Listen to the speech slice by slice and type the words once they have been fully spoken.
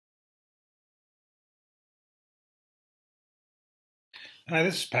Hi,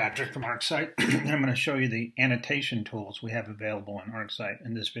 this is Patrick from ArcSight. I'm going to show you the annotation tools we have available on ArcSight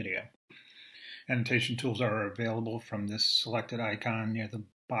in this video. Annotation tools are available from this selected icon near the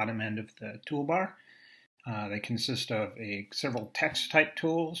bottom end of the toolbar. They consist of several text type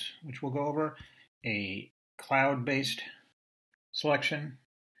tools, which we'll go over, a cloud-based selection,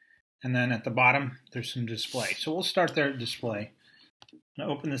 and then at the bottom there's some display. So we'll start there at display. I'm going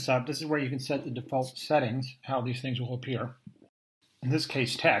to open this up. This is where you can set the default settings, how these things will appear. In this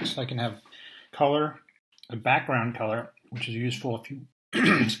case, text. I can have color, a background color, which is useful if you,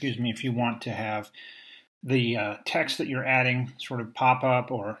 excuse me, if you want to have the text that you're adding sort of pop up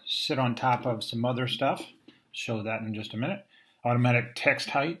or sit on top of some other stuff. I'll show that in just a minute. Automatic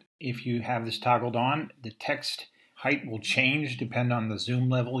text height. If you have this toggled on, the text height will change depending on the zoom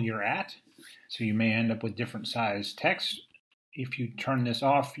level you're at. So you may end up with different size text. If you turn this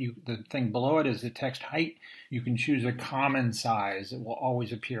off, the thing below it is the text height. You can choose a common size it will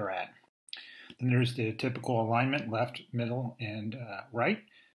always appear at. Then there's the typical alignment, left, middle, and right,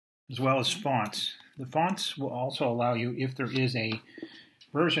 as well as fonts. The fonts will also allow you, if there is a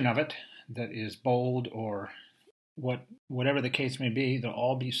version of it that is bold or whatever the case may be, they'll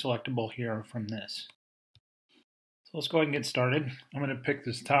all be selectable here from this. So let's go ahead and get started. I'm going to pick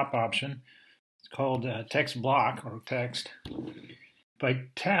this top option. It's called text block or text. If I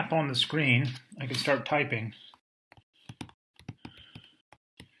tap on the screen, I can start typing.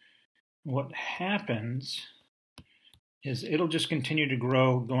 What happens is it'll just continue to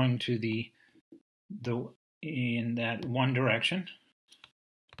grow, going to in that one direction,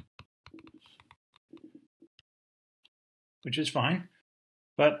 which is fine.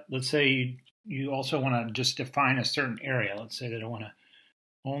 But let's say you also want to just define a certain area. Let's say that I want to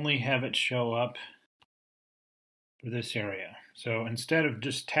only have it show up for this area. So instead of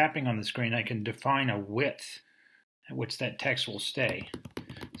just tapping on the screen, I can define a width at which that text will stay.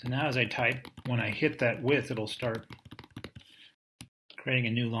 So now as I type, when I hit that width, it'll start creating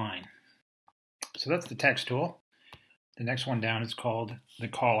a new line. So that's the text tool. The next one down is called the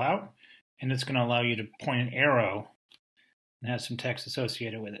call out, and it's going to allow you to point an arrow and have some text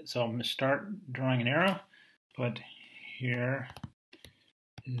associated with it. So I'm going to start drawing an arrow, but here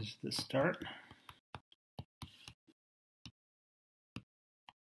is the start.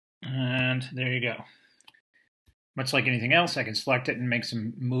 And there you go. Much like anything else, I can select it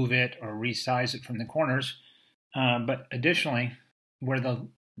and move it or resize it from the corners. But additionally, where the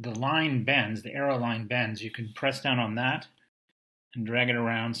line bends, the arrow line bends, you can press down on that and drag it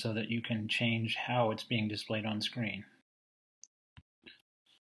around so that you can change how it's being displayed on screen.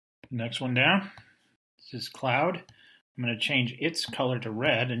 Next one down, this is cloud. I'm going to change its color to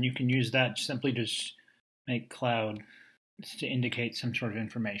red, and you can use that simply to make cloud to indicate some sort of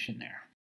information there.